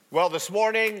Well, this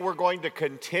morning we're going to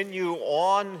continue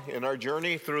on in our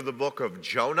journey through the book of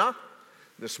Jonah.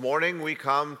 This morning we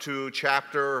come to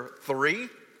chapter 3.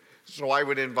 So I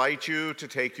would invite you to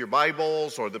take your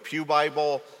Bibles or the Pew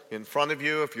Bible in front of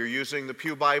you. If you're using the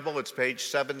Pew Bible, it's page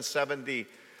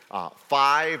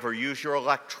 775, or use your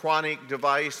electronic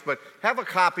device. But have a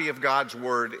copy of God's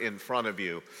Word in front of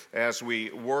you as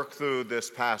we work through this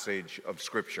passage of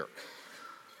Scripture.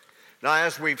 Now,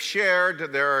 as we've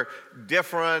shared, there are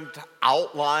different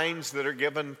outlines that are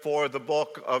given for the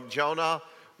book of Jonah,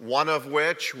 one of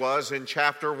which was in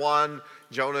chapter 1.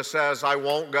 Jonah says, I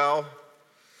won't go.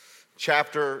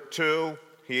 Chapter 2,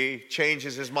 he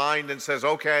changes his mind and says,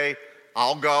 okay,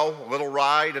 I'll go. A little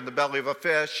ride in the belly of a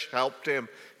fish helped him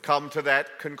come to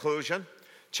that conclusion.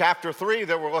 Chapter 3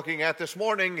 that we're looking at this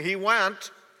morning, he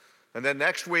went. And then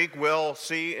next week we'll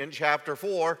see in chapter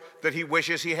 4 that he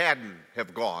wishes he hadn't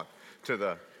have gone to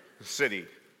the city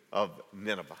of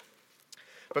Nineveh.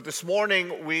 But this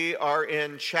morning we are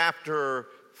in chapter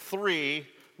 3,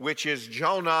 which is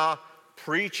Jonah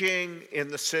preaching in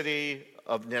the city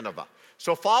of Nineveh.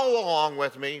 So follow along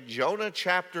with me, Jonah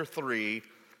chapter 3,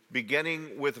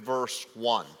 beginning with verse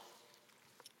 1.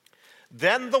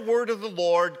 Then the word of the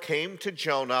Lord came to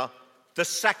Jonah the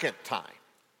second time,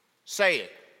 saying,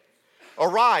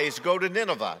 Arise, go to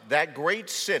Nineveh, that great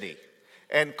city,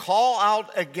 and call out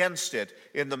against it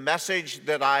in the message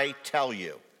that I tell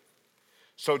you.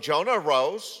 So Jonah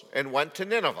arose and went to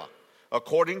Nineveh,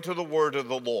 according to the word of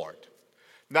the Lord.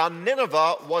 Now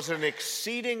Nineveh was an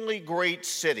exceedingly great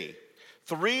city,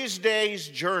 3 days'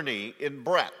 journey in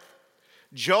breadth.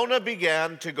 Jonah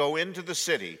began to go into the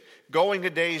city, going a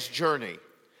day's journey,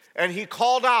 and he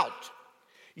called out,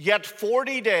 Yet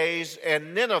 40 days,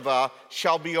 and Nineveh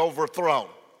shall be overthrown.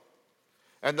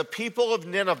 And the people of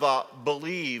Nineveh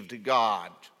believed God.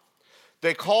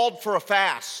 They called for a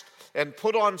fast and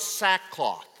put on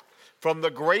sackcloth, from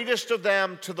the greatest of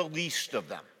them to the least of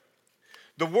them.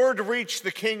 The word reached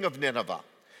the king of Nineveh,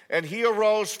 and he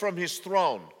arose from his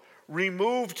throne,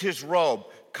 removed his robe,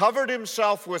 covered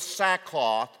himself with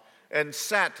sackcloth, and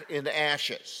sat in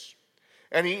ashes.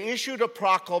 And he issued a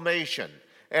proclamation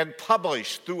and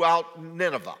published throughout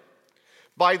Nineveh,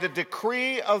 by the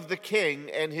decree of the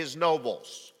king and his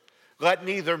nobles, let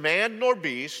neither man nor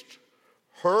beast,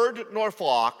 herd nor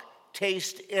flock,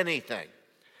 taste anything.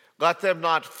 Let them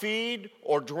not feed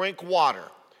or drink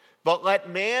water, but let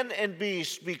man and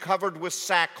beast be covered with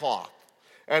sackcloth,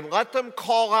 and let them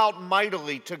call out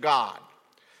mightily to God.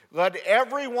 Let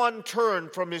everyone turn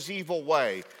from his evil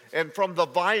way and from the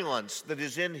violence that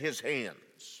is in his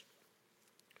hands.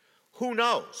 Who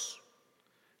knows?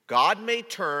 God may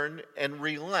turn and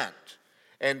relent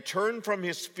and turn from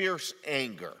his fierce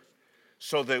anger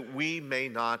so that we may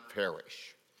not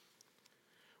perish.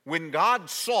 When God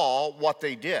saw what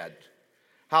they did,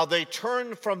 how they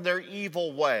turned from their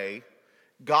evil way,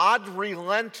 God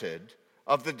relented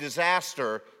of the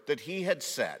disaster that he had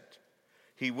said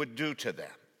he would do to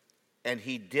them, and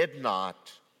he did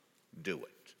not do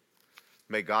it.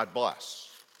 May God bless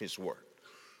his word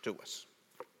to us.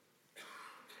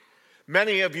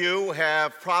 Many of you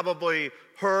have probably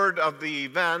heard of the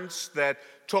events that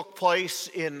took place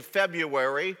in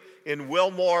February in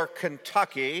Wilmore,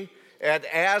 Kentucky, at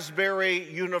Asbury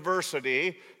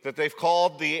University that they've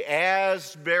called the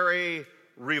Asbury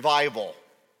Revival.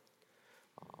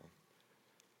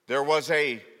 There was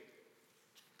a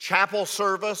chapel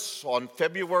service on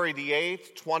February the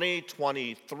 8th,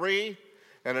 2023,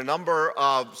 and a number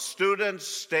of students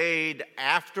stayed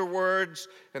afterwards,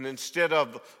 and instead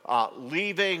of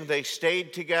leaving, they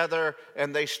stayed together,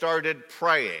 and they started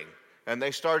praying, and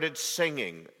they started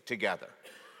singing together.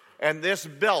 And this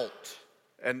built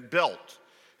and built.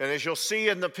 And as you'll see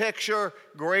in the picture,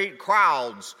 great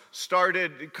crowds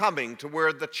started coming to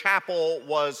where the chapel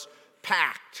was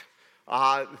packed.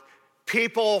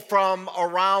 People from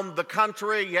around the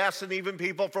country, yes, and even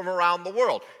people from around the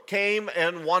world came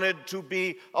and wanted to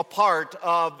be a part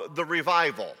of the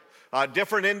revival.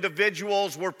 Different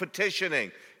individuals were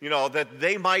petitioning, that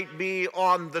they might be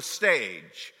on the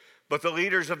stage. But the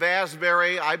leaders of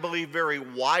Asbury, I believe very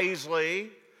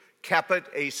wisely, kept it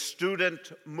a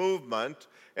student movement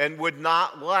and would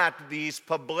not let these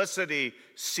publicity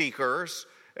seekers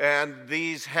and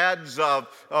these heads of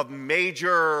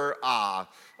major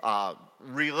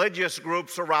religious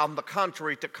groups around the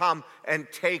country to come and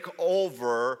take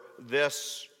over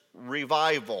this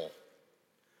revival.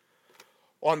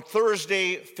 On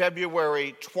Thursday,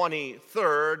 February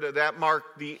 23rd, that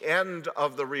marked the end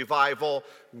of the revival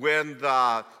when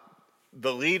the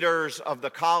leaders of the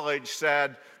college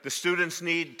said the students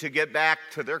need to get back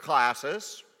to their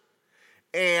classes,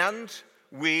 and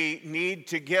we need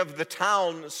to give the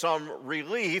town some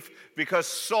relief because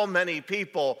so many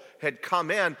people had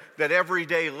come in that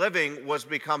everyday living was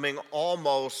becoming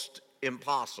almost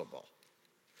impossible.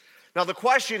 Now the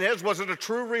question is, was it a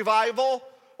true revival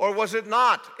or was it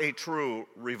not a true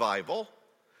revival?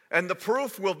 And the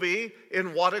proof will be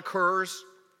in what occurs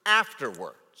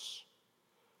afterwards.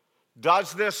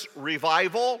 Does this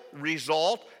revival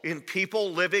result in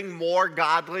people living more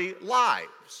godly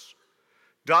lives?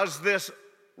 Does this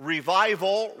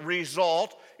revival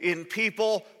result in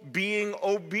people being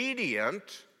obedient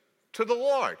to the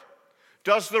Lord?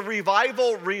 Does the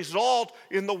revival result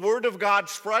in the Word of God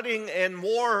spreading and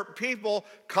more people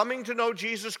coming to know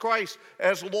Jesus Christ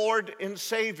as Lord and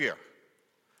Savior?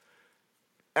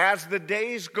 As the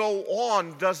days go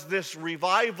on, does this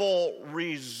revival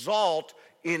result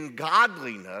in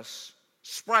godliness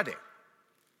spreading?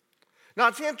 Now,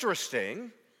 it's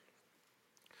interesting.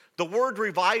 The word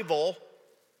revival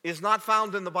is not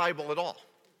found in the Bible at all.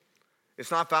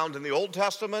 It's not found in the Old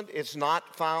Testament. It's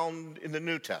not found in the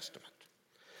New Testament.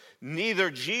 Neither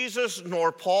Jesus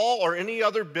nor Paul or any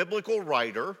other biblical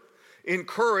writer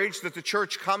encouraged that the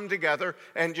church come together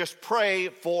and just pray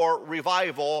for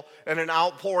revival and an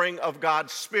outpouring of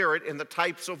God's Spirit in the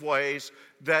types of ways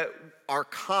that are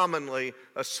commonly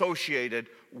associated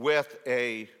with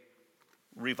a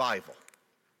revival.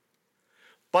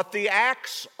 But the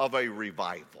acts of a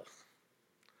revival,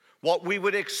 what we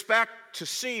would expect to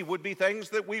see would be things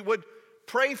that we would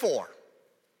pray for.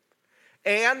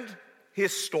 And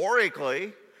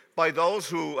historically, by those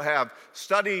who have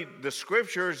studied the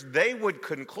scriptures, they would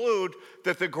conclude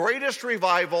that the greatest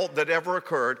revival that ever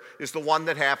occurred is the one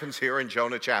that happens here in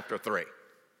Jonah chapter 3.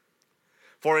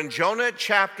 For in Jonah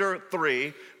chapter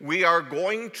 3, we are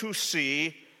going to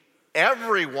see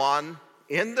everyone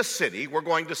in the city, we're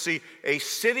going to see a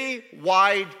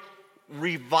city-wide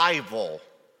revival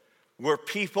where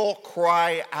people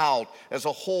cry out as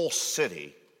a whole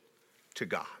city to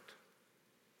God.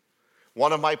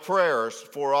 One of my prayers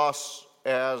for us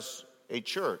as a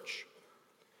church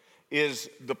is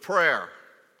the prayer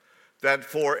that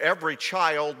for every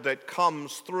child that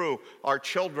comes through our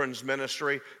children's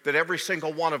ministry, that every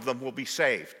single one of them will be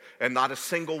saved, and not a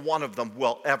single one of them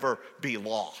will ever be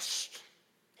lost.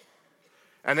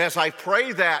 And as I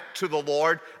pray that to the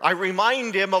Lord, I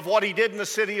remind him of what he did in the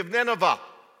city of Nineveh.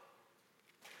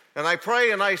 And I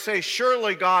pray and I say,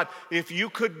 surely, God, if you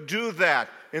could do that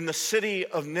in the city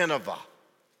of Nineveh,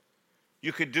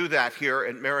 you could do that here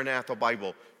at Maranatha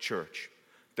Bible Church,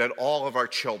 that all of our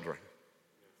children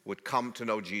would come to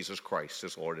know Jesus Christ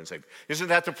as Lord and Savior. Isn't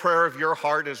that the prayer of your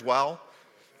heart as well?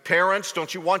 Parents,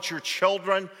 don't you want your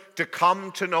children to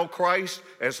come to know Christ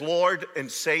as Lord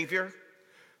and Savior?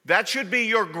 That should be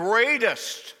your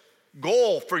greatest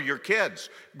goal for your kids.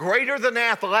 Greater than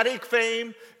athletic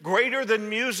fame, greater than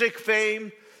music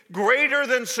fame, greater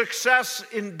than success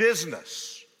in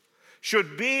business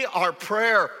should be our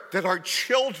prayer that our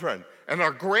children and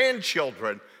our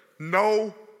grandchildren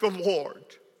know the Lord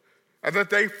and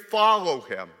that they follow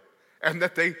him and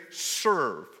that they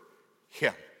serve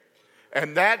him.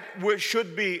 And that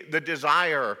should be the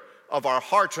desire of our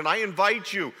hearts. And I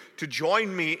invite you to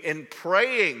join me in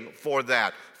praying for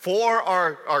that, for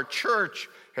our church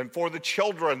and for the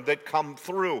children that come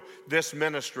through this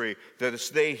ministry, that as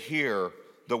they hear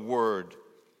the word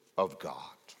of God.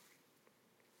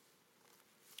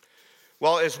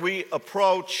 Well, as we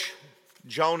approach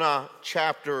Jonah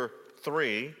chapter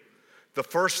 3, the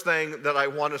first thing that I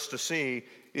want us to see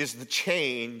is the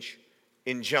change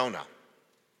in Jonah.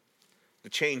 The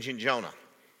change in Jonah.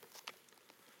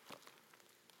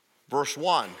 Verse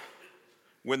 1,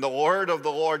 when the word of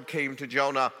the Lord came to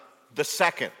Jonah the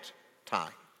second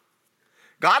time.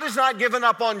 God has not given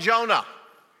up on Jonah.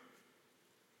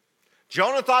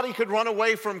 Jonah thought he could run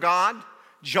away from God.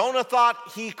 Jonah thought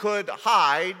he could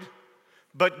hide,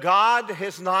 but God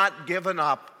has not given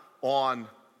up on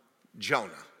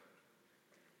Jonah.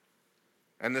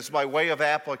 And this by way of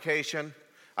application.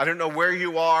 I don't know where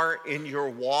you are in your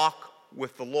walk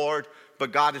with the Lord,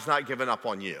 but God has not given up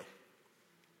on you.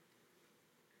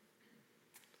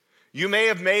 You may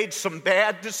have made some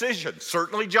bad decisions.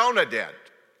 Certainly Jonah did.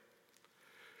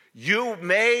 You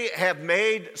may have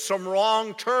made some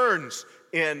wrong turns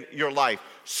in your life.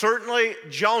 Certainly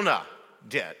Jonah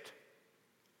did.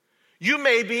 You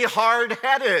may be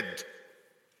hard-headed.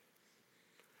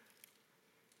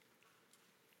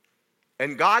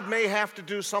 And God may have to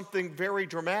do something very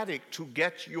dramatic to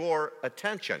get your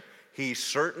attention. He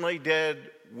certainly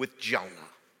did with Jonah.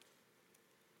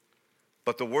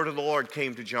 But the word of the Lord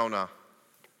came to Jonah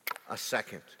a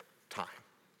second time.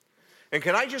 And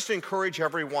can I just encourage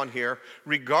everyone here,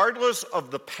 regardless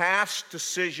of the past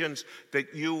decisions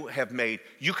that you have made,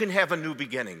 you can have a new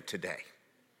beginning today.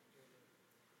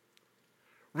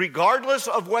 Regardless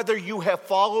of whether you have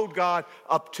followed God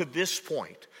up to this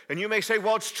point. And you may say,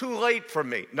 well, it's too late for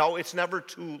me. No, it's never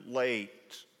too late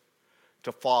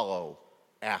to follow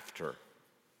after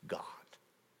God.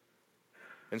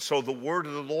 And so the word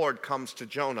of the Lord comes to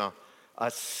Jonah a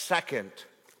second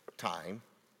time.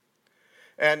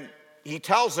 And he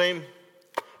tells him,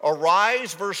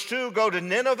 arise, verse 2, go to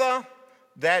Nineveh,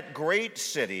 that great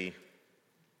city,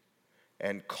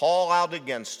 and call out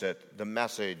against it the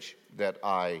message that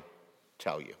I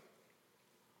tell you.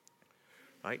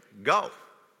 Right? Go.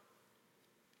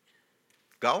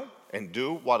 Go and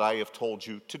do what I have told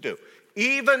you to do.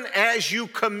 Even as you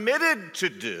committed to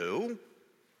do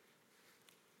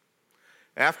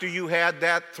after you had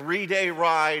that 3-day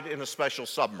ride in a special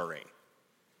submarine.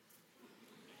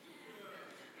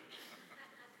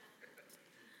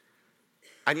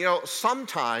 And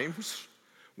sometimes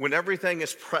when everything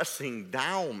is pressing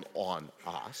down on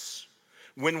us,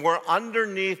 when we're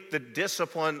underneath the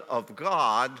discipline of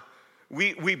God,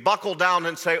 we buckle down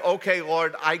and say, okay,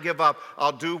 Lord, I give up.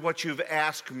 I'll do what you've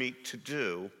asked me to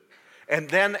do. And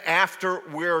then after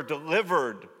we're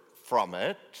delivered from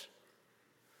it,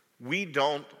 we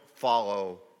don't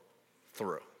follow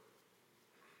through.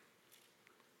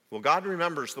 Well, God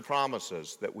remembers the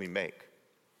promises that we make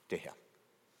to him.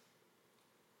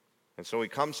 And so he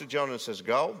comes to Jonah and says,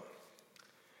 go.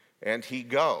 And he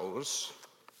goes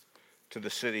to the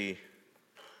city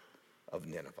of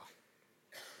Nineveh.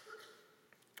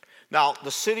 Now,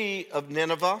 the city of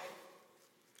Nineveh,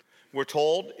 we're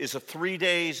told, is a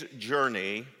 3-day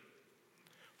journey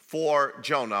for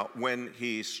Jonah when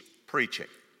he's preaching.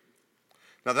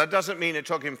 Now, that doesn't mean it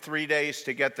took him 3 days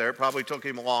to get there. It probably took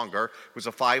him longer. It was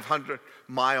a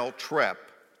 500-mile trip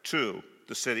to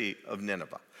the city of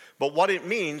Nineveh. But what it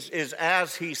means is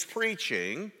as he's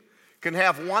preaching, can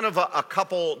have one of a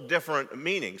couple different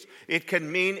meanings. It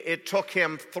can mean it took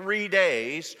him 3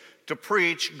 days to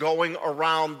preach going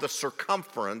around the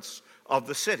circumference of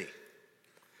the city.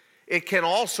 It can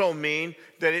also mean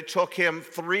that it took him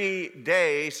 3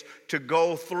 days to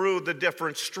go through the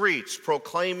different streets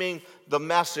proclaiming the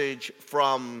message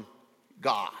from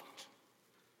God.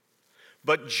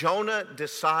 But Jonah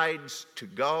decides to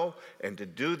go and to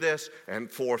do this, and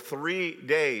for 3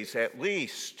 days at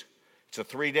least, it's a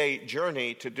 3-day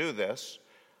journey to do this.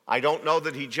 I don't know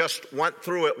that he just went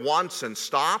through it once and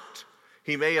stopped.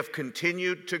 He may have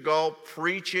continued to go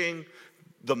preaching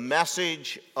the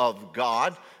message of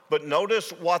God. But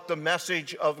notice what the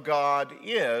message of God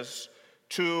is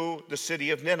to the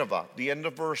city of Nineveh, the end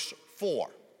of verse 4.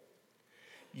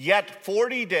 Yet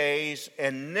 40 days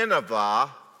and Nineveh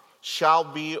shall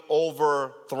be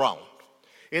overthrown.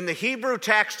 In the Hebrew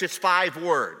text, it's 5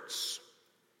 words.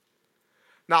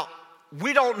 Now,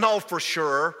 we don't know for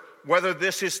sure whether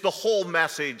this is the whole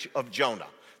message of Jonah,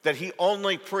 that he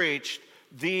only preached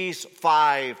these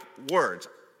 5 words.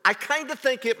 I kind of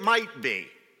think it might be.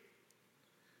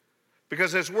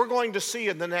 Because as we're going to see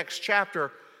in the next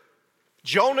chapter,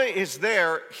 Jonah is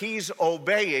there, he's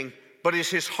obeying, but is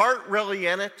his heart really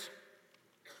in it?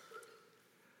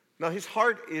 No, his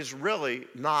heart is really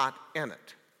not in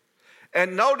it.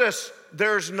 And notice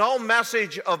there's no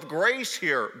message of grace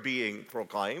here being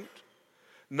proclaimed.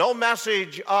 No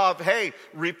message of, hey,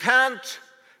 repent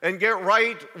and get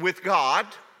right with God.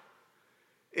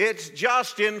 It's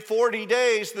just in 40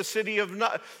 days the city of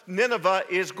Nineveh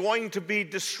is going to be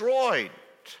destroyed.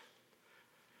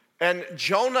 And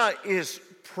Jonah is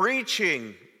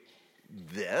preaching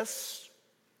this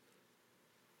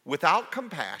without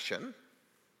compassion,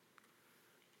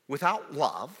 without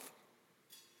love.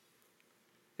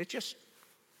 It just,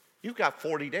 you've got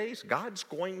 40 days. God's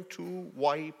going to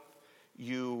wipe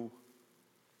you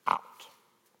out.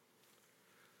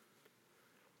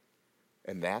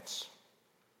 And that's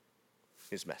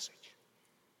his message.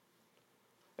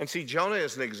 And see, Jonah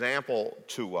is an example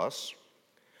to us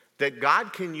that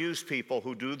God can use people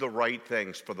who do the right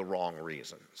things for the wrong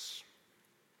reasons.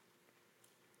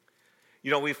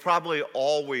 We've probably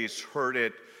always heard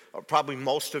it, or probably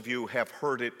most of you have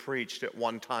heard it preached at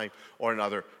one time or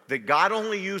another, that God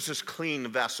only uses clean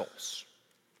vessels.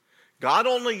 God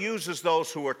only uses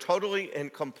those who are totally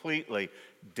and completely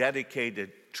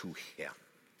dedicated to him.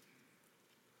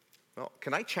 Well,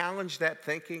 can I challenge that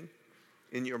thinking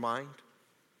in your mind?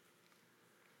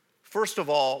 First of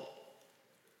all,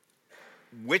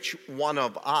 which one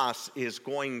of us is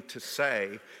going to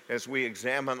say, as we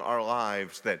examine our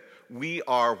lives, that we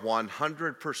are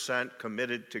 100%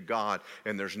 committed to God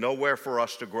and there's nowhere for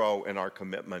us to grow in our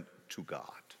commitment to God.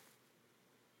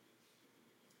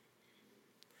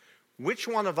 Which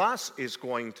one of us is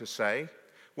going to say,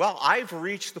 well, I've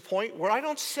reached the point where I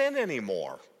don't sin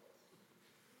anymore?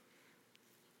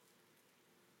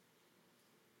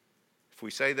 If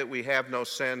we say that we have no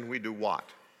sin, we do what?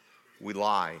 We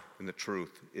lie, and the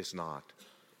truth is not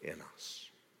in us.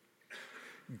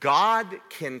 God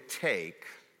can take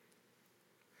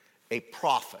a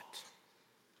prophet.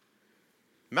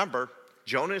 Remember,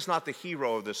 Jonah is not the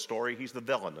hero of this story, he's the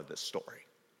villain of this story.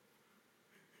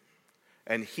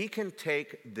 And he can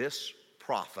take this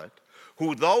prophet,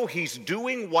 who though he's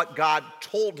doing what God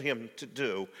told him to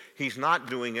do, he's not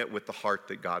doing it with the heart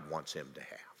that God wants him to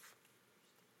have.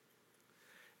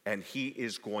 And he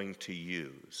is going to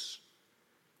use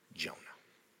Jonah.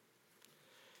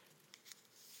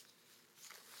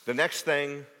 The next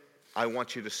thing I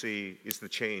want you to see is the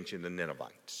change in the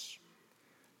Ninevites.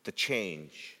 The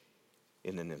change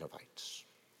in the Ninevites.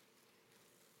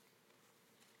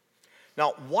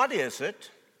 Now, what is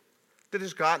it that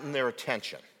has gotten their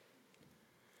attention?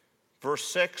 Verse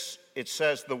 6, it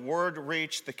says, the word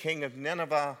reached the king of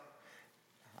Nineveh.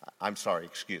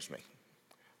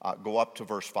 Go up to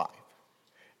verse 5.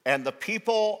 And the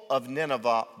people of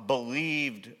Nineveh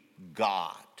believed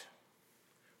God.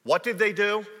 What did they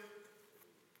do?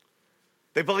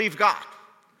 They believed God.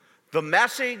 The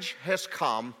message has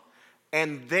come,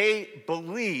 and they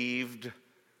believed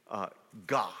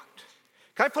God.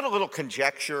 Can I put a little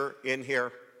conjecture in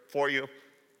here for you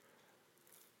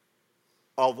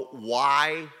of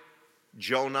why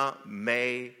Jonah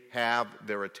may have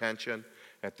their attention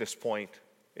at this point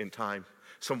in time?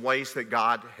 Some ways that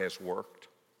God has worked.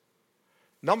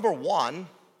 Number one,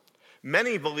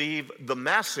 many believe the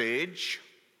message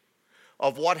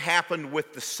of what happened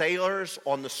with the sailors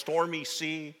on the stormy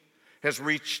sea has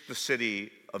reached the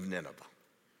city of Nineveh.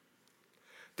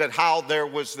 That how there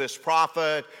was this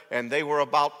prophet and they were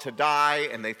about to die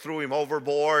and they threw him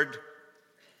overboard.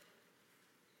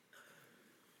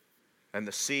 And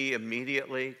the sea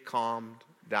immediately calmed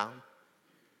down.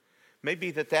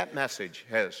 Maybe that message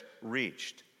has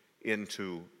reached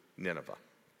into Nineveh.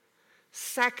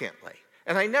 Secondly,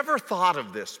 and I never thought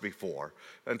of this before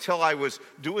until I was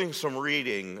doing some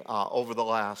reading over the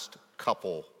last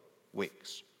couple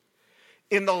weeks.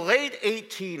 In the late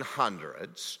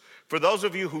 1800s, for those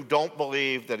of you who don't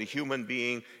believe that a human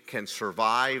being can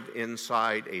survive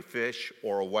inside a fish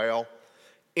or a whale,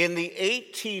 in the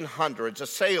 1800s, a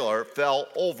sailor fell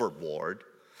overboard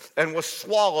and was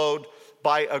swallowed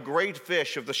by a great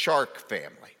fish of the shark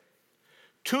family.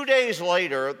 2 days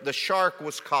later, the shark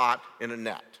was caught in a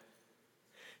net.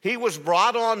 He was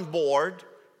brought on board,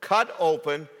 cut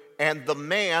open, and the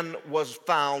man was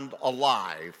found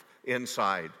alive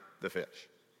inside the fish.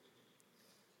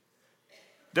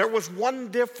 There was one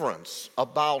difference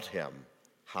about him,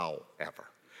 however.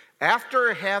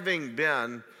 After having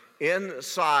been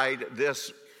inside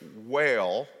this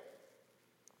whale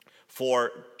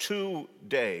for 2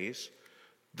 days,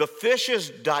 the fish's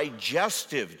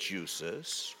digestive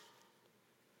juices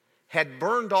had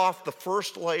burned off the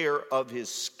first layer of his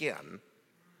skin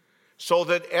so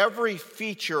that every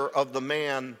feature of the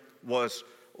man was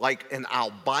like an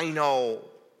albino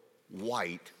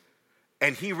white,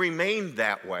 and he remained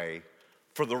that way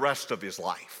for the rest of his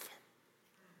life.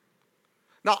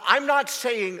 Now, I'm not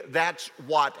saying that's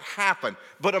what happened,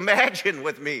 but imagine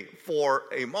with me for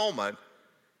a moment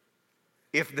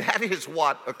if that is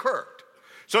what occurred.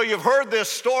 So you've heard this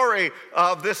story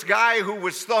of this guy who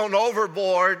was thrown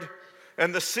overboard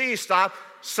and the sea stopped.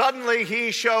 Suddenly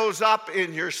he shows up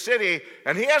in your city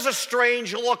and he has a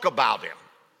strange look about him.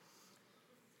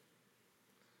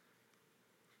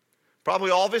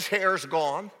 Probably all of his hair's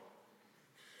gone.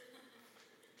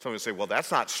 Somebody say, well,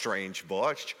 that's not strange,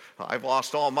 Butch. I've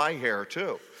lost all my hair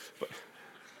too.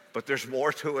 But there's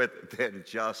more to it than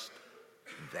just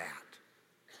that.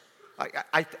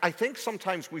 I think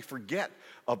sometimes we forget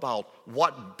about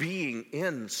what being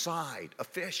inside a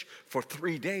fish for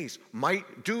 3 days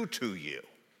might do to you.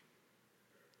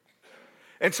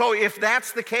 And so if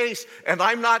that's the case, and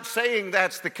I'm not saying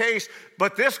that's the case,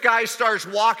 but this guy starts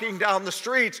walking down the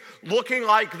streets looking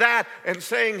like that and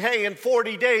saying, hey, in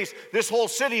 40 days, this whole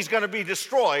city's going to be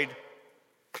destroyed,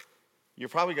 you're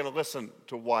probably going to listen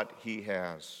to what he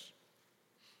has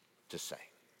to say.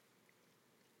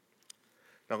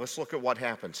 Now let's look at what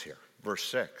happens here. Verse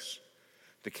 6.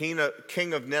 The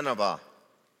king of Nineveh,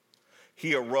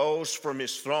 he arose from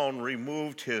his throne,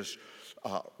 removed his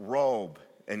robe,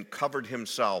 and covered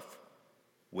himself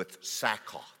with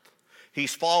sackcloth.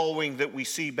 He's following that we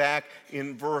see back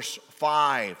in verse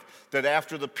 5, that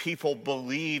after the people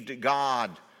believed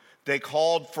God, They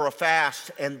called for a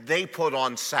fast and they put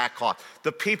on sackcloth.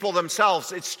 The people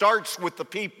themselves, it starts with the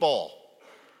people.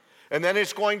 And then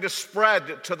it's going to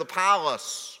spread to the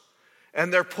palace.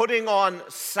 And they're putting on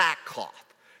sackcloth.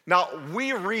 Now,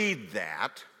 we read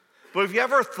that, but have you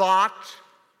ever thought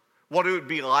what it would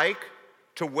be like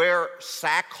to wear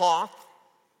sackcloth?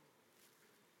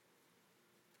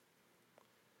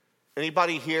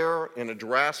 Anybody here in a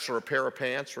dress or a pair of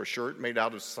pants or a shirt made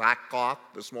out of sackcloth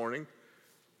this morning?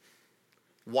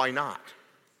 Why not?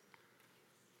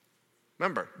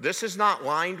 Remember, this is not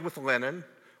lined with linen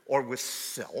or with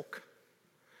silk.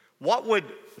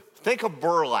 Think of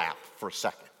burlap for a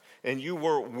second, and you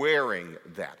were wearing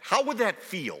that. How would that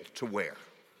feel to wear?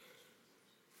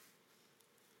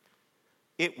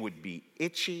 It would be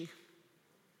itchy.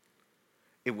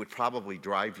 It would probably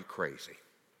drive you crazy.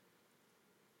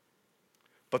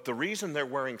 But the reason they're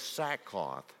wearing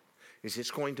sackcloth is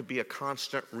it's going to be a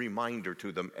constant reminder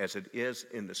to them, as it is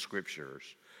in the scriptures,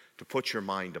 to put your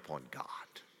mind upon God.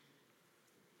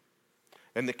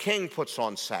 And the king puts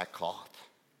on sackcloth.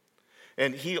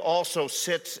 And he also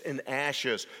sits in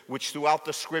ashes, which throughout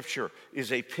the scripture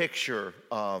is a picture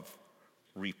of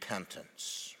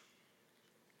repentance.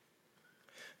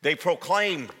 They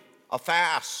proclaim a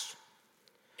fast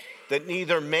that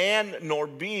neither man nor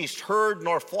beast, herd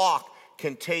nor flock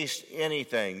can taste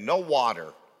anything. No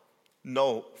water,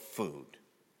 no food.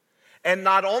 And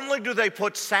not only do they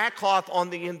put sackcloth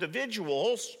on the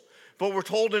individuals, but we're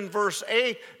told in verse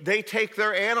 8, they take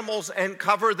their animals and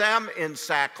cover them in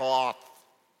sackcloth.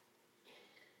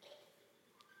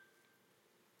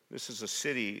 This is a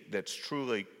city that's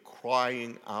truly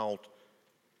crying out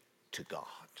to God.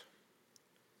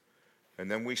 And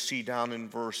then we see down in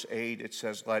verse 8, it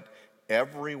says, let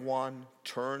everyone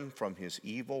turn from his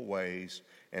evil ways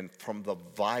and from the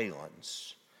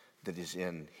violence that is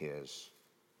in his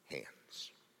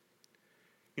hands.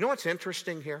 You know what's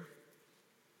interesting here?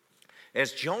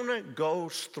 As Jonah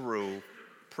goes through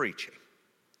preaching,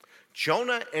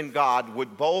 Jonah and God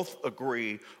would both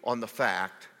agree on the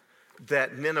fact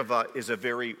that Nineveh is a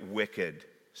very wicked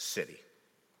city.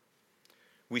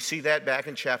 We see that back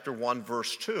in chapter 1,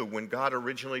 verse 2, when God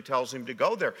originally tells him to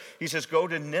go there. He says, go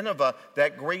to Nineveh,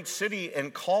 that great city,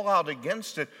 and call out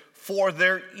against it, for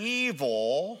their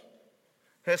evil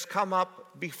has come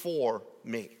up before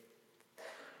me.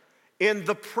 In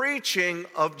the preaching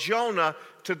of Jonah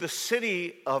to the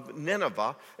city of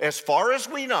Nineveh, as far as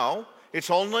we know, it's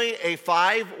only a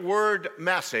 5-word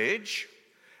message,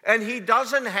 and he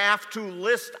doesn't have to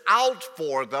list out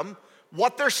for them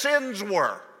what their sins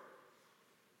were.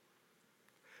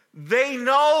 They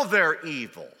know they're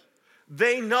evil.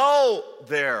 They know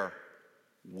they're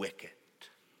wicked.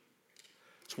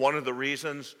 It's one of the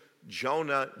reasons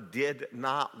Jonah did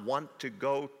not want to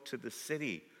go to the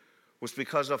city, was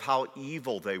because of how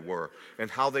evil they were and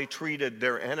how they treated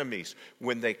their enemies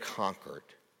when they conquered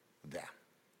them.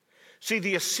 See,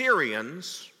 the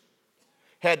Assyrians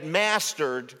had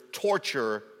mastered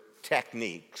torture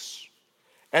techniques,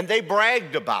 and they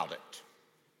bragged about it.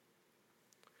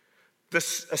 The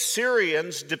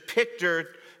Assyrians depicted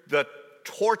the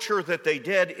torture that they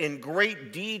did in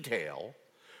great detail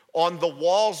on the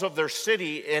walls of their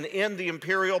city and in the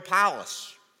imperial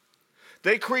palace.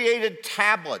 They created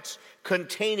tablets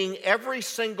containing every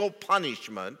single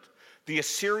punishment the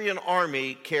Assyrian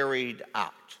army carried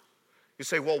out. You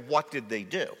say, well, what did they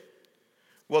do?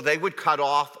 Well, they would cut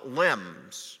off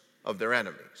limbs of their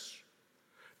enemies.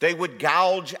 They would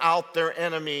gouge out their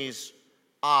enemies'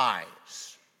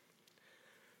 eyes.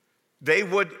 They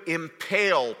would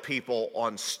impale people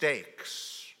on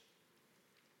stakes.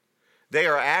 They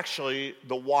are actually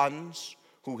the ones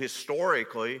who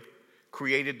historically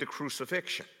created the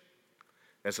crucifixion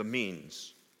as a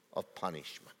means of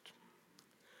punishment.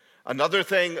 Another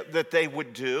thing that they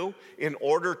would do in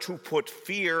order to put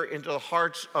fear into the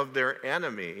hearts of their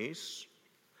enemies,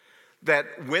 that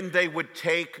when they would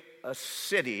take a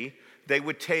city, they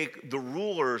would take the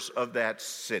rulers of that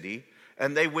city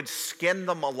and they would skin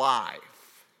them alive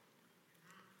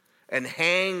and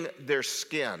hang their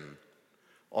skin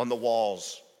on the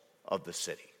walls of the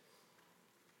city.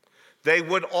 They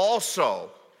would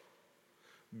also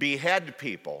behead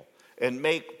people and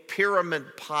make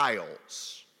pyramid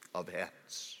piles of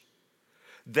heads.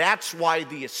 That's why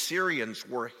the Assyrians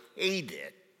were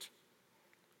hated.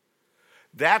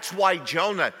 That's why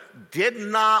Jonah did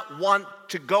not want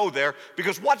to go there,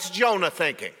 because what's Jonah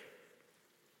thinking?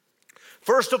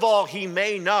 First of all, he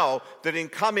may know that in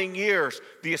coming years,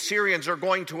 the Assyrians are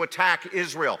going to attack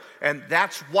Israel, and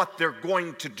that's what they're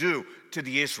going to do to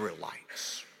the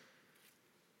Israelites.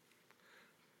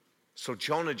 So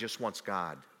Jonah just wants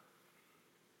God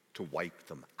to wipe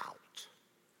them out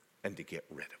and to get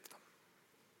rid of them.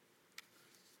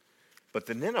 But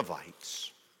the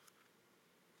Ninevites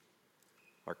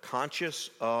are conscious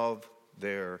of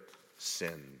their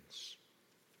sins.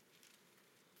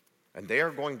 And they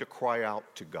are going to cry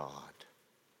out to God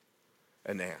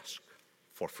and ask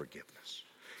for forgiveness.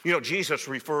 You know, Jesus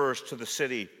refers to the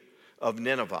city of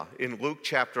Nineveh in Luke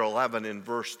chapter 11 in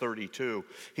verse 32.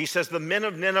 He says, the men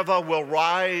of Nineveh will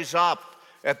rise up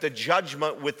at the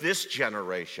judgment with this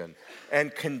generation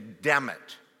and condemn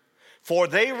it. For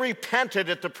they repented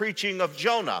at the preaching of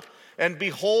Jonah, and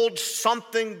behold,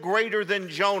 something greater than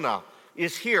Jonah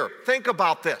is here. Think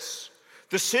about this.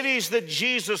 The cities that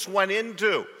Jesus went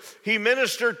into, he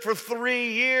ministered for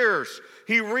 3 years.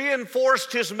 He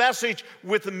reinforced his message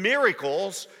with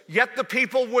miracles, yet the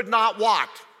people would not what?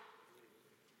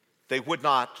 They would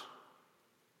not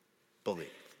believe.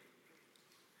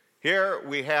 Here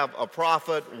we have a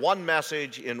prophet, one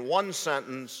message in one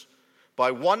sentence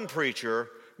by one preacher,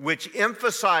 which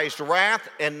emphasized wrath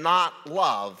and not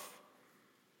love,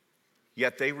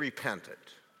 yet they repented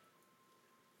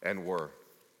and were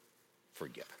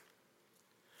forgiven.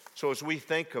 So as we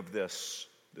think of this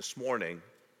morning,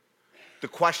 the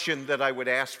question that I would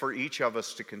ask for each of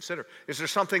us to consider, is there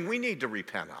something we need to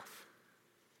repent of?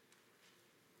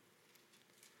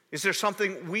 Is there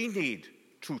something we need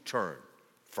to turn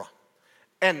from?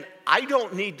 And I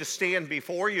don't need to stand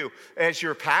before you as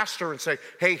your pastor and say,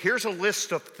 hey, here's a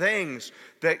list of things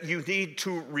that you need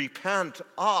to repent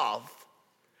of.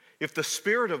 If the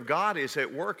Spirit of God is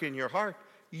at work in your heart,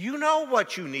 you know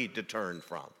what you need to turn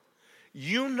from.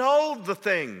 You know the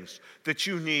things that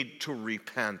you need to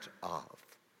repent of.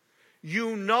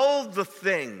 You know the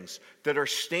things that are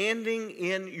standing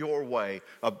in your way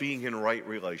of being in right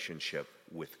relationship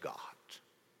with God.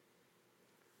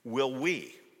 Will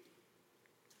we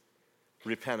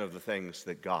repent of the things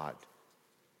that God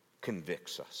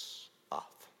convicts us of?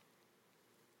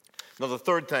 Now, the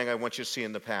third thing I want you to see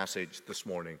in the passage this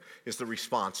morning is the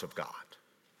response of God.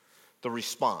 The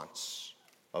response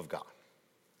of God.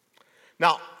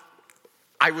 Now,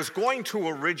 I was going to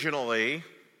originally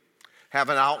have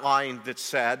an outline that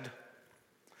said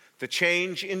the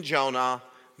change in Jonah,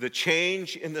 the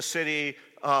change in the city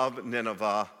of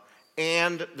Nineveh,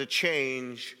 and the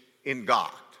change in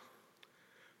God.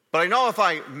 But I know if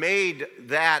I made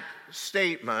that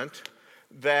statement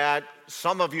that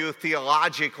some of you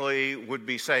theologically would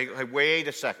be saying, hey, wait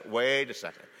a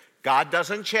second. God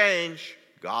doesn't change.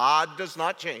 God does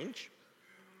not change.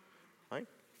 Right?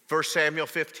 1 Samuel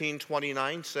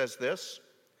 15:29 says this.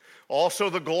 Also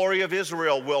the glory of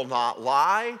Israel will not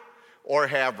lie or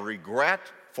have regret,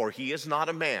 for he is not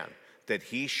a man that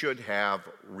he should have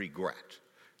regret.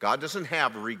 God doesn't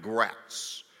have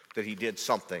regrets that he did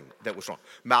something that was wrong.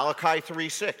 Malachi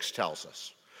 3:6 tells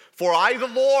us, for I, the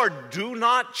Lord, do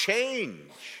not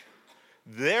change.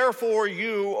 Therefore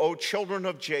you, O children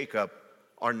of Jacob,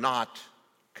 are not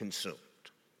consumed.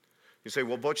 You say,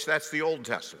 well, Butch, that's the Old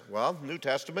Testament. Well, New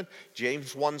Testament,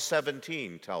 James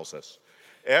 1:17 tells us,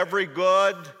 every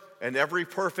good and every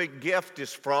perfect gift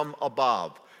is from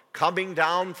above, coming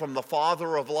down from the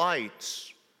Father of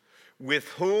lights, with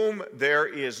whom there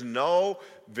is no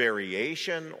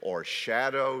variation or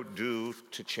shadow due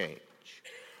to change.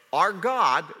 Our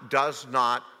God does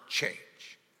not change.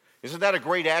 Isn't that a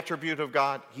great attribute of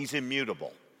God? He's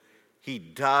immutable. He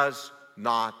does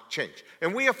not change.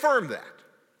 And we affirm that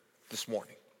this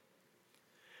morning.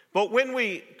 But when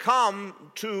we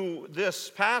come to this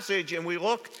passage and we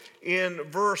look in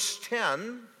verse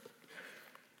 10, it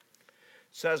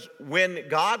says, when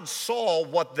God saw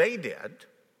what they did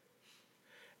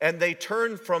and they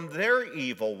turned from their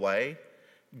evil way,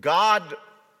 God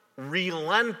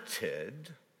relented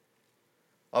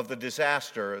of the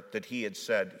disaster that he had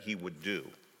said he would do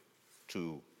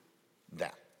to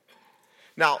them.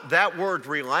 Now, that word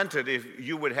relented, if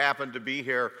you would happen to be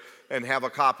here and have a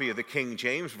copy of the King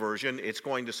James Version, it's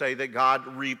going to say that God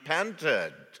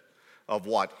repented of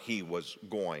what he was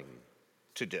going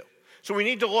to do. So we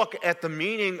need to look at the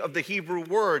meaning of the Hebrew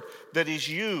word that is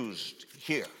used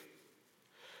here.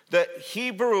 The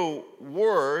Hebrew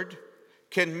word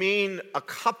can mean a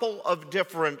couple of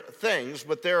different things,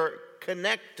 but they're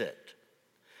connected.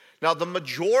 Now, the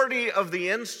majority of the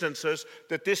instances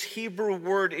that this Hebrew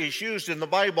word is used in the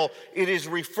Bible,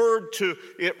 it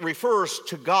refers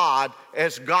to God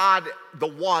as God, the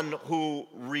one who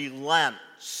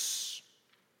relents.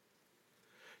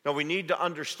 Now, we need to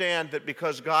understand that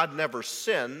because God never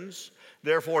sins,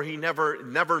 therefore he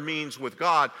never means with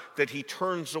God that he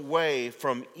turns away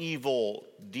from evil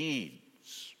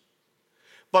deeds.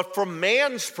 But from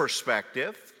man's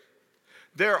perspective,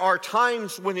 There are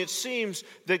times when it seems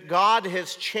that God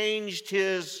has changed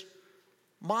his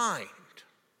mind.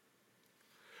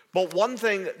 But one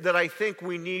thing that I think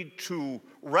we need to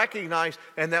recognize,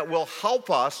 and that will help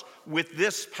us with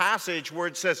this passage where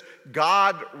it says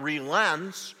God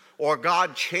relents or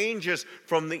God changes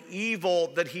from the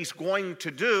evil that he's going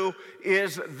to do,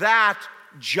 is that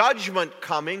judgment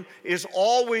coming is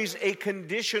always a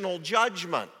conditional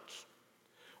judgment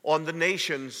on the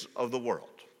nations of the world.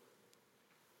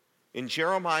 In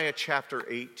Jeremiah chapter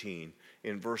 18,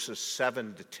 in verses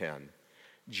 7 to 10,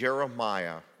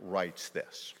 Jeremiah writes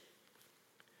this: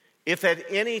 "If at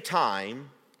any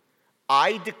time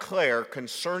I declare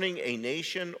concerning a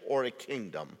nation or a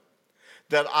kingdom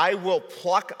that I will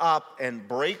pluck up and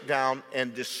break down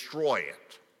and destroy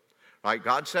it." Right?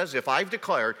 God says, if I've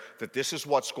declared that this is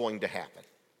what's going to happen,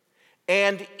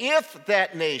 and if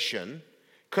that nation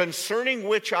concerning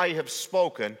which I have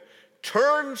spoken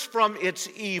turns from its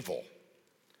evil,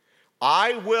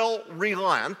 I will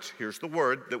relent. Here's the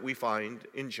word that we find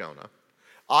in Jonah.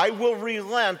 I will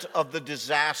relent of the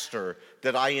disaster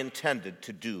that I intended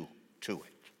to do to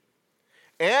it.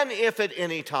 And if at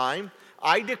any time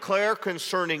I declare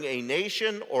concerning a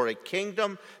nation or a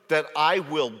kingdom that I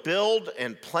will build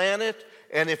and plan it,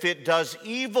 and if it does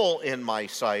evil in my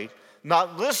sight,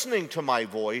 not listening to my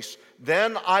voice,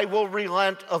 then I will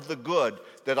relent of the good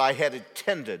that I had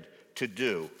intended to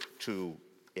do to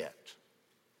it.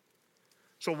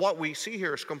 So what we see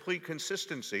here is complete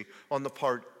consistency on the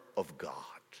part of God.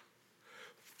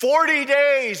 40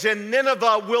 days and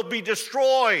Nineveh will be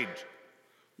destroyed.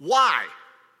 Why?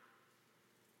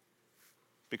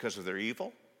 Because of their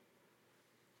evil,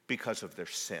 because of their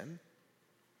sin,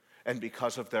 and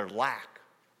because of their lack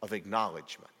of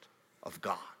acknowledgement of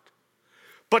God.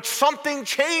 But something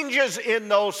changes in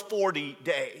those 40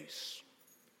 days.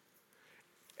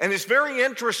 And it's very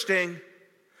interesting.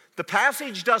 The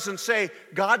passage doesn't say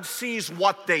God sees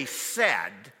what they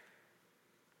said.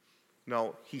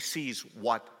 No, he sees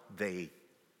what they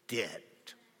did.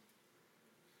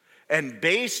 And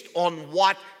based on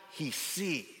what he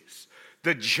sees,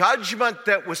 the judgment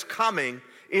that was coming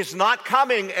is not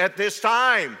coming at this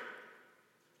time.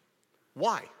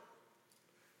 Why?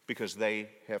 Because they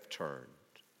have turned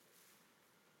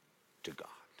to God.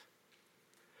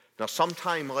 Now,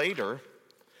 sometime later,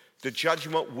 the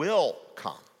judgment will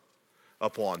come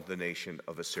upon the nation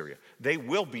of Assyria. They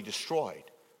will be destroyed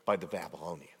by the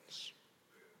Babylonians.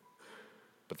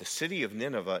 But the city of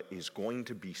Nineveh is going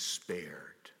to be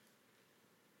spared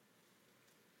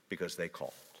because they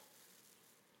called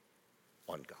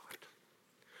on God.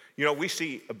 You know, we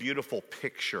see a beautiful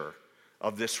picture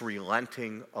of this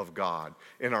relenting of God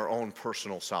in our own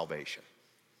personal salvation.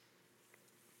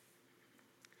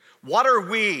 What are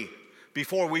we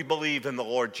before we believe in the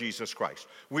Lord Jesus Christ?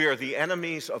 We are the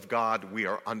enemies of God. We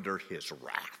are under his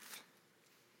wrath.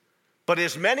 But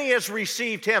as many as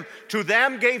received him, to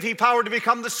them gave he power to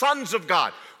become the sons of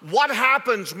God. What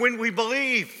happens when we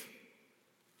believe?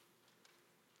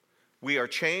 We are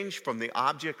changed from the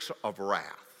objects of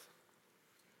wrath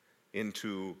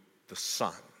into the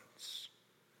sons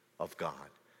of God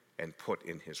and put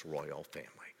in his royal family.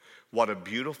 What a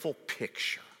beautiful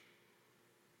picture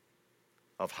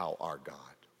of how our God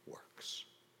works.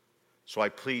 So I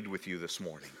plead with you this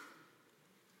morning,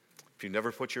 if you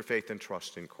never put your faith and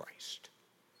trust in Christ,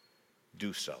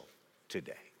 do so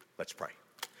today. Let's pray.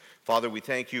 Father, we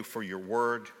thank you for your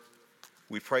word.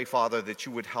 We pray, Father, that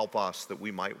you would help us, that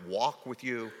we might walk with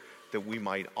you, that we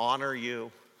might honor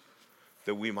you,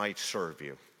 that we might serve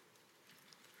you.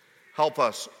 Help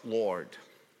us, Lord,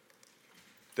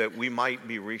 that we might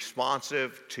be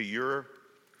responsive to your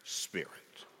Spirit.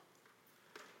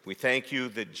 We thank you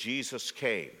that Jesus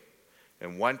came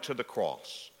and went to the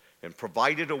cross and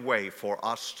provided a way for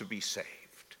us to be saved.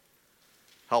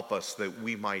 Help us that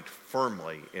we might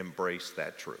firmly embrace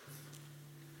that truth.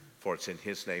 For it's in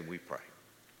his name we pray.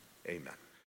 Amen.